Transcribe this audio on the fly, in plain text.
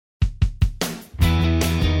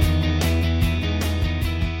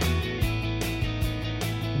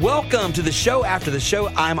Welcome to the show after the show.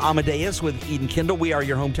 I'm Amadeus with Eden Kendall. We are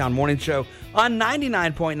your hometown morning show on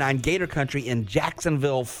 99.9 Gator Country in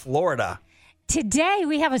Jacksonville, Florida. Today,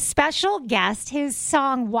 we have a special guest. His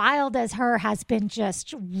song, Wild as Her, has been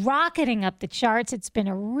just rocketing up the charts. It's been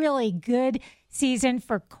a really good season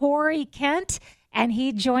for Corey Kent, and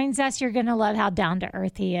he joins us. You're going to love how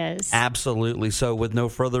down-to-earth he is. Absolutely. So with no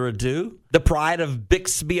further ado, the pride of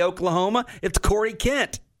Bixby, Oklahoma, it's Corey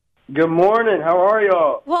Kent. Good morning. How are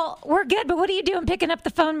y'all? Well, we're good, but what are you doing picking up the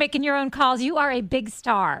phone, making your own calls? You are a big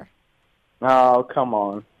star. Oh, come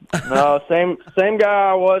on. No, same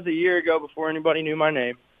guy I was a year ago before anybody knew my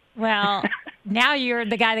name. Well, now you're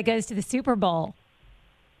the guy that goes to the Super Bowl.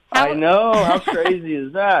 I know. How crazy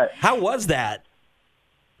is that? How was that?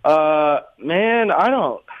 Man,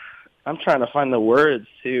 I'm trying to find the words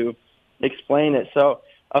to explain it. So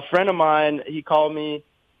a friend of mine, he called me,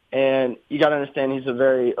 and you got to understand he's a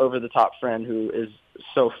very over-the-top friend who is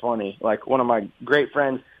so funny. Like one of my great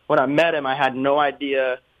friends. When I met him, I had no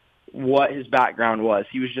idea what his background was.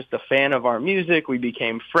 He was just a fan of our music. We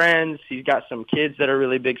became friends. He's got some kids that are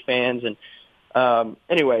really big fans. And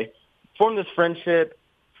anyway, formed this friendship,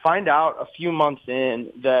 find out a few months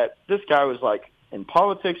in that this guy was like in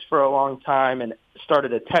politics for a long time and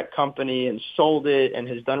started a tech company and sold it and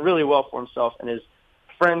has done really well for himself and is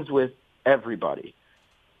friends with everybody.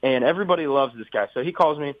 And everybody loves this guy. So he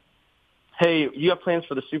calls me, hey, you have plans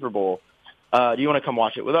for the Super Bowl. Do you want to come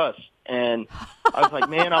watch it with us? And I was like,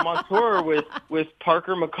 man, I'm on tour with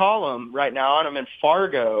Parker McCollum right now, and I'm in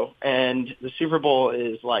Fargo, and the Super Bowl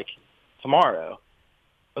is, like, tomorrow.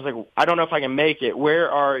 I was like, I don't know if I can make it. Where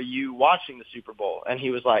are you watching the Super Bowl? And he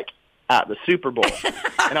was like, at the Super Bowl.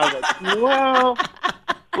 And I was like, well,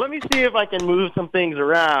 let me see if I can move some things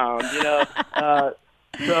around, you know.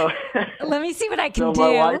 So let me see what I can do.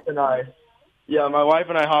 My wife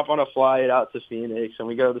and I hop on a flight out to Phoenix, and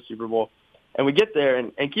we go to the Super Bowl. And we get there,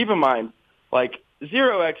 and keep in mind, like,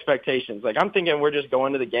 zero expectations. Like, I'm thinking we're just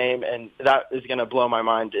going to the game, and that is going to blow my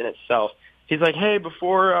mind in itself. He's like, hey,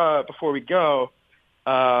 before we go,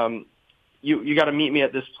 you got to meet me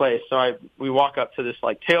at this place. So we walk up to this,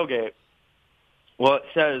 like, tailgate. Well, it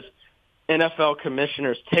says NFL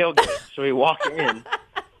Commissioner's Tailgate. So we walk in,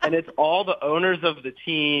 and it's all the owners of the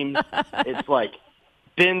teams. It's, like,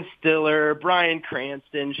 Ben Stiller, Bryan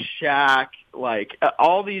Cranston, Shaq, like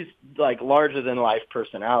all these like larger than life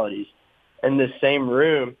personalities in this same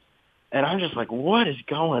room. And I'm just like, what is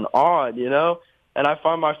going on, you know? And I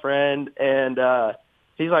find my friend, and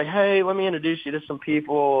he's like, hey, let me introduce you to some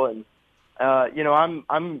people. And, you know,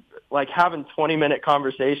 I'm like having 20-minute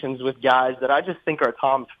conversations with guys that I just think are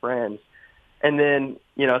Tom's friends. And then,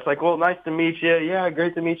 you know, it's like, well, nice to meet you. Yeah,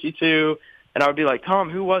 great to meet you too. And I would be like, Tom,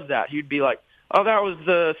 who was that? He'd be like, oh, that was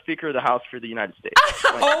the Speaker of the House for the United States.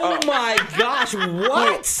 Like, oh, my gosh,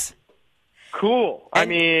 what? Cool. I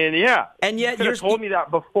mean, yeah. And yet you told me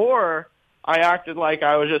that before. I acted like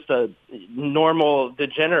I was just a normal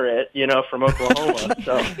degenerate, you know, from Oklahoma.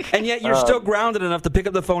 So, and yet you're still grounded enough to pick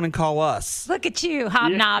up the phone and call us. Look at you,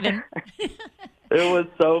 hobnobbing. Yeah. It was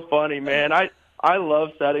so funny, man. I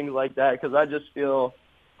love settings like that because I just feel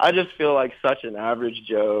like such an average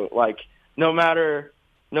Joe. Like, no matter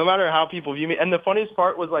how people view me. And the funniest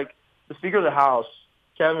part was, like, the Speaker of the House,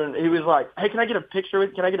 Kevin, he was like, hey, can I get a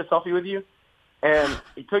selfie with you? And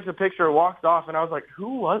he took the picture, walked off, and I was like,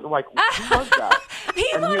 who was that? He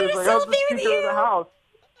and wanted he was a like, selfie the with Speaker you. of the House.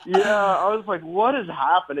 Yeah, I was like, what is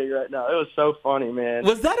happening right now? It was so funny, man.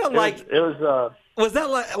 Was that was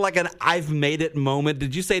that like an I've made it moment?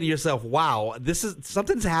 Did you say to yourself, wow,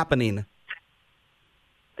 something's happening?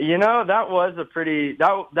 You know, that was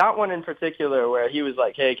that one in particular where he was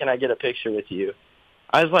like, hey, can I get a picture with you?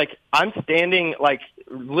 I was like, I'm standing, like,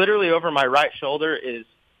 literally over my right shoulder is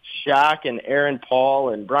Shaq and Aaron Paul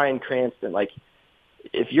and Bryan Cranston. Like,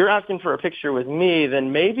 if you're asking for a picture with me,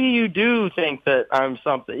 then maybe you do think that I'm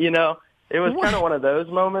something, you know? It was kind of one of those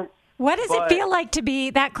moments. What does it feel like to be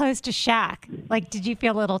that close to Shaq? Like, did you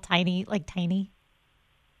feel a little tiny?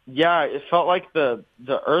 Yeah, it felt like the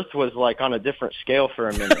earth was like on a different scale for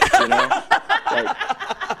a minute, you know? Like,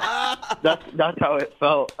 that's how it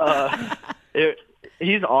felt.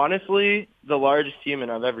 He's honestly the largest human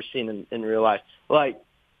I've ever seen in real life. Like,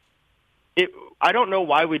 I don't know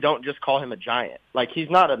why we don't just call him a giant. Like, he's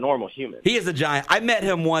not a normal human. He is a giant. I met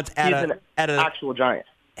him once at an actual giant.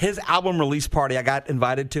 His album release party I got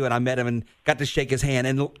invited to, and I met him and got to shake his hand.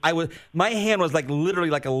 And my hand was like literally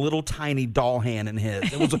like a little tiny doll hand in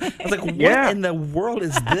his. I was like, what in the world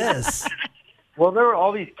is this? Well, there were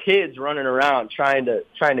all these kids running around trying to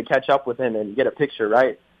catch up with him and get a picture,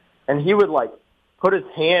 right? And he would like put his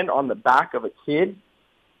hand on the back of a kid,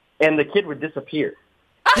 and the kid would disappear.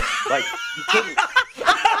 Like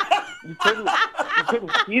you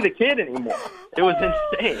couldn't see the kid anymore. It was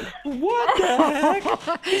insane. What the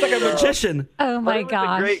heck? He's like a magician. Oh my It was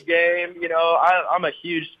gosh. a great game. You know, I'm a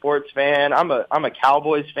huge sports fan. I'm a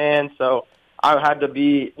Cowboys fan, so I had to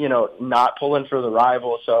be, you know, not pulling for the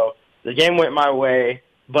rival. So the game went my way,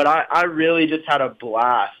 but I really just had a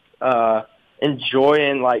blast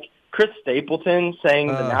enjoying, like, Chris Stapleton sang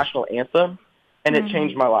the national anthem, and it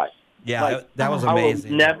changed my life. Yeah, Like, that was I amazing.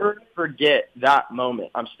 will never forget that moment.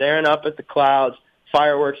 I'm staring up at the clouds,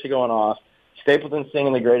 fireworks are going off, Stapleton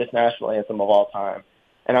singing the greatest national anthem of all time,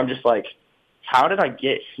 and I'm just like, how did I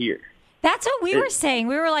get here? That's what we were saying.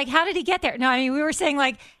 We were like, how did he get there? No, I mean, we were saying,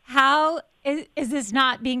 like, how is this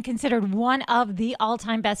not being considered one of the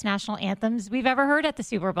all-time best national anthems we've ever heard at the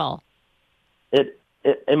Super Bowl? It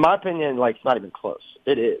in my opinion, like, it's not even close.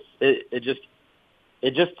 It is. It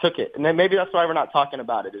just took it, and then maybe that's why we're not talking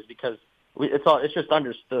about it, is because it's just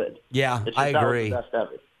understood. Yeah, It's just, I agree. That was the best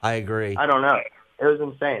ever. I agree. I don't know. It was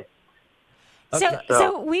insane.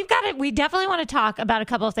 So we definitely want to talk about a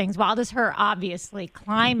couple of things. Wild as Her, obviously,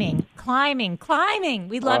 climbing.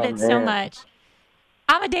 We love it so man. much.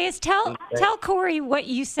 Amadeus, tell Corey what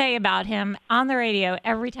you say about him on the radio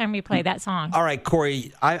every time we play that song. All right,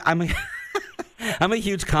 Corey, I'm a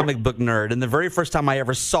huge comic book nerd, and the very first time I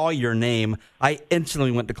ever saw your name, I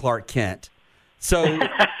instantly went to Clark Kent. So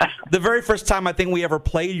the very first time I think we ever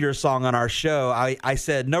played your song on our show, I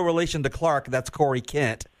said, no relation to Clark, that's Corey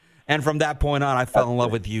Kent. And from that point on, I fell in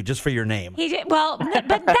love with you just for your name. He did well, but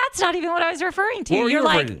that's not even what I was referring to. What were you You're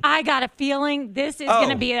like, referring to? I got a feeling this is going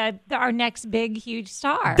to be our next big, huge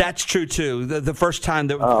star. That's true too. The first time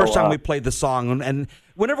time we played the song, and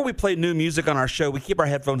whenever we play new music on our show, we keep our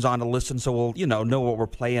headphones on to listen, so we'll know what we're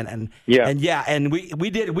playing. And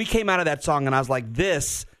we came out of that song, and I was like,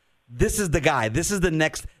 this is the guy. This is the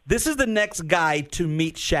next guy to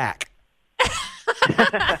meet Shaq.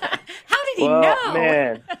 How did he Well, know?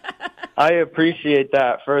 man, I appreciate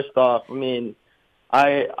that. First off, I mean,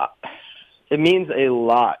 it means a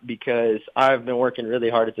lot because I've been working really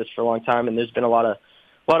hard at this for a long time, and there's been a lot of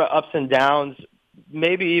ups and downs.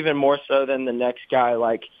 Maybe even more so than the next guy.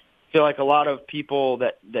 Like, I feel like a lot of people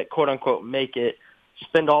that quote unquote make it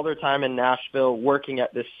spend all their time in Nashville working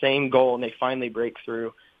at this same goal, and they finally break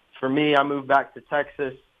through. For me, I moved back to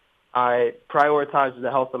Texas. I prioritize the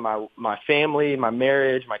health of my family, my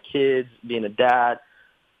marriage, my kids, being a dad.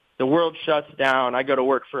 The world shuts down. I go to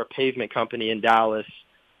work for a pavement company in Dallas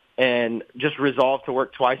and just resolved to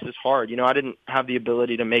work twice as hard. You know, I didn't have the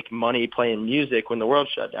ability to make money playing music when the world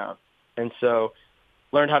shut down. And so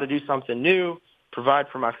learned how to do something new, provide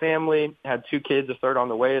for my family, had 2 kids, a third on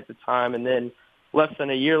the way at the time. And then less than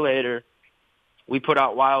a year later, we put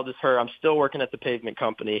out Wild as Her. I'm still working at the pavement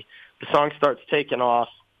company. The song starts taking off.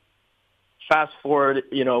 Fast forward,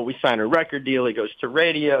 we sign a record deal. It goes to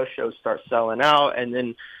radio. Shows start selling out. And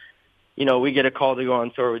then, we get a call to go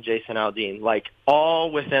on tour with Jason Aldean, like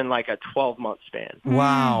all within like a 12-month span.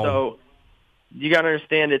 Wow. So you got to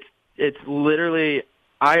understand it's literally,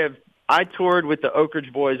 I toured with the Oak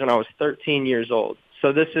Ridge Boys when I was 13 years old.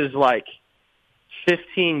 So this is like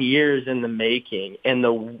 15 years in the making and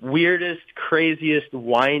the weirdest, craziest,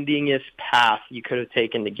 windingest path you could have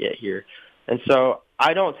taken to get here. And so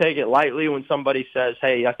I don't take it lightly when somebody says,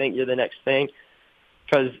 hey, I think you're the next thing,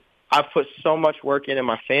 because I've put so much work in and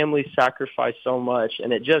my family sacrificed so much,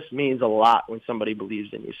 and it just means a lot when somebody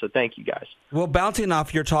believes in you. So thank you, guys. Well, bouncing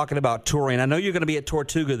off, you're talking about touring. I know you're going to be at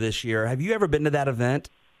Tortuga this year. Have you ever been to that event?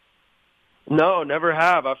 No, never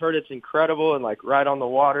have. I've heard it's incredible and like right on the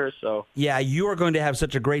water. So yeah, you are going to have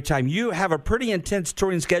such a great time. You have a pretty intense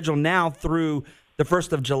touring schedule now through the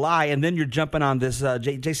 1st of July, and then you're jumping on this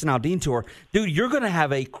Jason Aldean tour. Dude, you're going to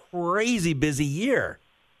have a crazy busy year.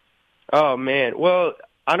 Oh, man. Well,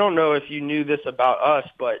 I don't know if you knew this about us,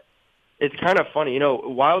 but it's kind of funny.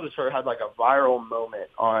 Wild as Her had like a viral moment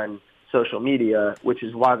on social media, which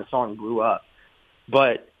is why the song blew up.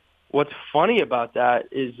 But what's funny about that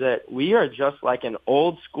is that we are just like an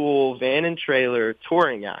old school van and trailer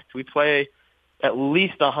touring act. We play at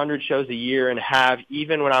least 100 shows a year and have,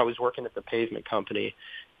 even when I was working at the pavement company,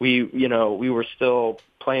 we were still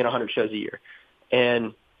playing 100 shows a year.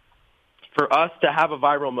 And for us to have a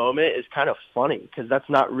viral moment is kind of funny because that's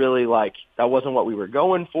not really that wasn't what we were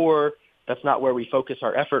going for. That's not where we focus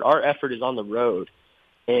our effort. Our effort is on the road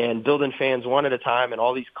and building fans one at a time in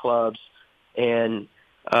all these clubs. And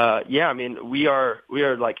we are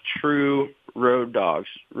like true road dogs,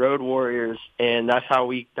 road warriors, and that's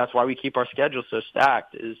why we keep our schedule so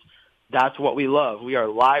stacked. That's what we love. We are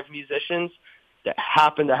live musicians that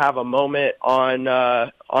happen to have a moment on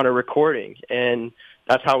a recording, and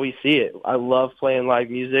that's how we see it. I love playing live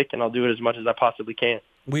music, and I'll do it as much as I possibly can.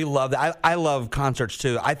 We love that. I love concerts,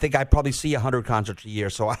 too. I think I probably see 100 concerts a year,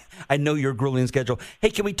 so I know your grueling schedule. Hey,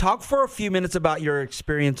 can we talk for a few minutes about your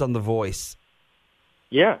experience on The Voice?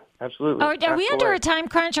 Yeah, absolutely. Oh, are we under a time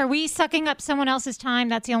crunch? Are we sucking up someone else's time?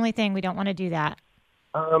 That's the only thing. We don't want to do that.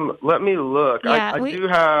 Let me look. Yeah, I do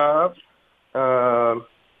have...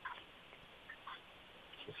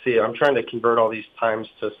 let's see, I'm trying to convert all these times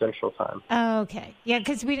to Central Time. Oh, okay. Yeah,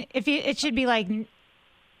 because it should be like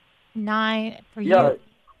 9 for you. Yeah.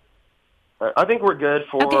 I think we're good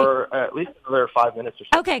for at least another 5 minutes or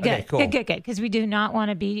so. Okay, good. Okay, cool. Good. Because we do not want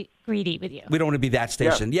to be greedy with you. We don't want to be that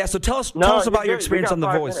station. Yeah, so tell us No, about your you're good. experience We on The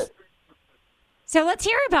got 5 Voice. minutes. So let's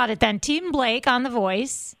hear about it then. Tim Blake on The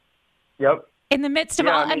Voice. Yep. In the midst of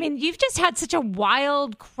Yeah, all, I mean, you've just had such a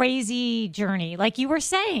wild, crazy journey. Like you were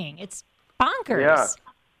saying, it's bonkers. Yeah.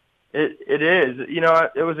 It is.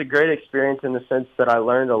 It was a great experience in the sense that I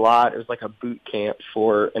learned a lot. It was like a boot camp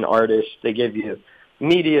for an artist. They give you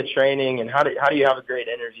media training and how do you have a great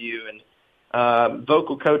interview, and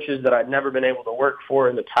vocal coaches that I'd never been able to work for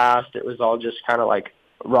in the past. It was all just kind of like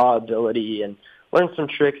raw ability, and learned some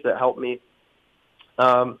tricks that helped me.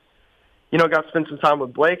 Got to spend some time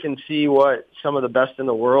with Blake and see what some of the best in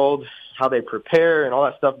the world, how they prepare and all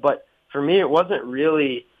that stuff. But for me, it wasn't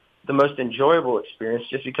really the most enjoyable experience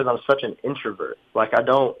just because I'm such an introvert. Like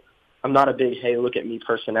I'm not a big, hey, look at me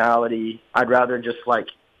personality. I'd rather just like,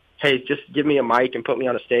 hey, just give me a mic and put me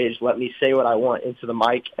on a stage. Let me say what I want into the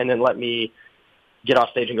mic, and then let me get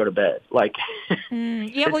off stage and go to bed. Like,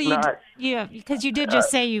 because you did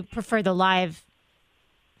just say you prefer the live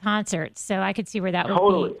concerts, so I could see where that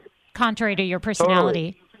would be contrary to your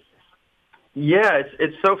personality. Totally. Yeah,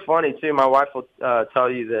 it's so funny too. My wife will tell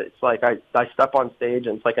you that it's like I step on stage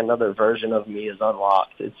and it's like another version of me is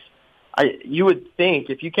unlocked. You would think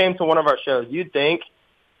if you came to one of our shows, you'd think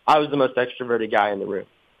I was the most extroverted guy in the room.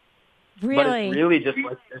 Really? But it's really just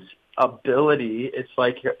like this ability. It's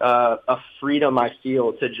like a freedom I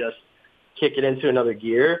feel to just kick it into another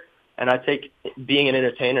gear. And I take being an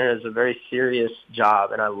entertainer as a very serious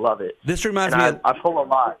job, and I love it. This reminds me I pull a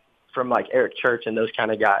lot from like Eric Church and those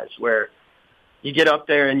kind of guys where you get up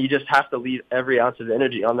there and you just have to leave every ounce of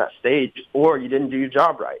energy on that stage, or you didn't do your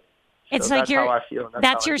job right. It's so like that's how I feel.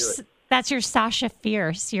 That's your Sasha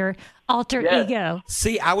Fierce, your alter ego.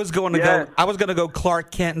 See, I was going to go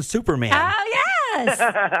Clark Kent and Superman. Oh yes,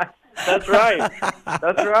 that's right.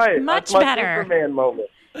 That's right. Much that's my better. Superman moment.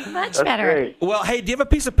 Much That's better. Great. Well, hey, do you have a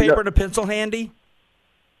piece of paper and a pencil handy?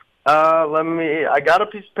 I got a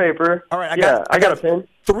piece of paper. All right, I got a pen.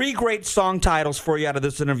 3 great song titles for you out of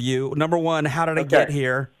this interview. Number 1, How Did I Get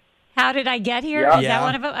Here? How Did I Get Here? Yeah. Is that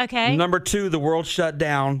one of them? Okay. Number 2, The World Shut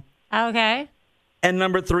Down. Okay. And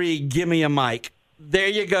number 3, Give Me a Mic. There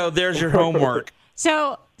you go. There's your homework.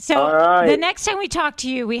 So All right. The next time we talk to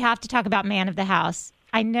you, we have to talk about Man of the House.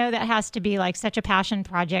 I know that has to be like such a passion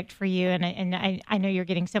project for you, and I know you're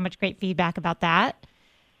getting so much great feedback about that.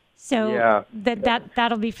 So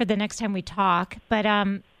that'll be for the next time we talk. But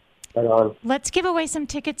let's give away some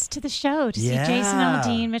tickets to the show to see Jason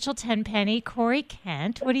Aldean, Mitchell Tenpenny, Corey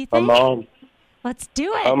Kent. What do you think? Come on. Let's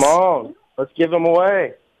do it. Come on. Let's give them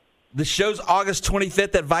away. The show's August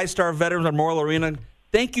 25th at VyStar Veterans Memorial Arena.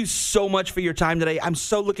 Thank you so much for your time today. I'm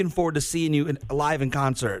so looking forward to seeing you live in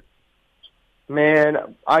concert.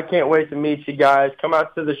 Man, I can't wait to meet you guys. Come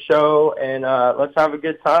out to the show, and let's have a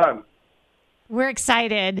good time. We're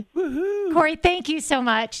excited. Woohoo. Corey, thank you so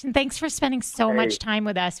much. And thanks for spending so much time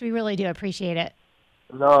with us. We really do appreciate it.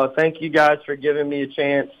 No, thank you guys for giving me a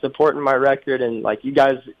chance, supporting my record. And, you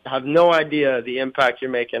guys have no idea the impact you're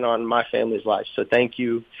making on my family's life. So thank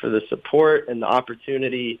you for the support and the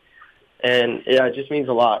opportunity. And, it just means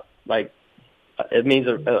a lot. It means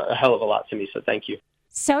a hell of a lot to me. So thank you.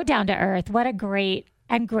 So down to earth. What a great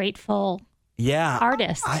and grateful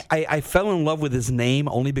artist. I fell in love with his name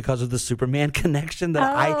only because of the Superman connection that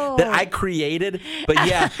I created. But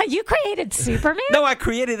you created Superman? No, I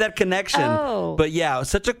created that connection. Oh. But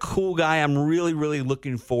such a cool guy. I'm really, really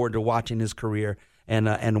looking forward to watching his career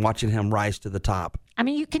and watching him rise to the top. I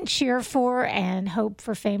mean, you can cheer for and hope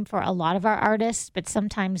for fame for a lot of our artists, but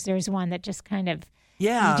sometimes there's one that just kind of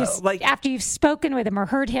after you've spoken with him or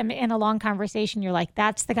heard him in a long conversation, you're like,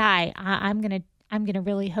 that's the guy. I'm gonna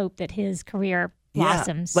really hope that his career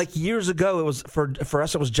blossoms. Like years ago, it was for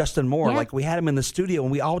us. It was Justin Moore. Yeah. Like we had him in the studio,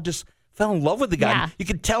 and we all just fell in love with the guy. Yeah. You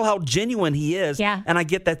could tell how genuine he is. Yeah. And I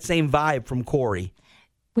get that same vibe from Corey.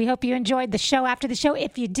 We hope you enjoyed the show. After the show,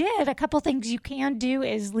 if you did, a couple things you can do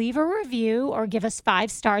is leave a review or give us 5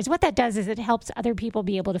 stars. What that does is it helps other people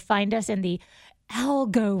be able to find us in the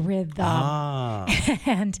algorithm.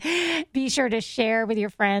 And be sure to share with your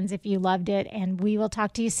friends if you loved it. And we will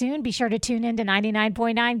talk to you soon. Be sure to tune in to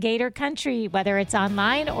 99.9 Gator Country, whether it's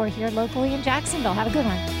online or here locally in Jacksonville. Have a good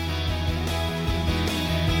one.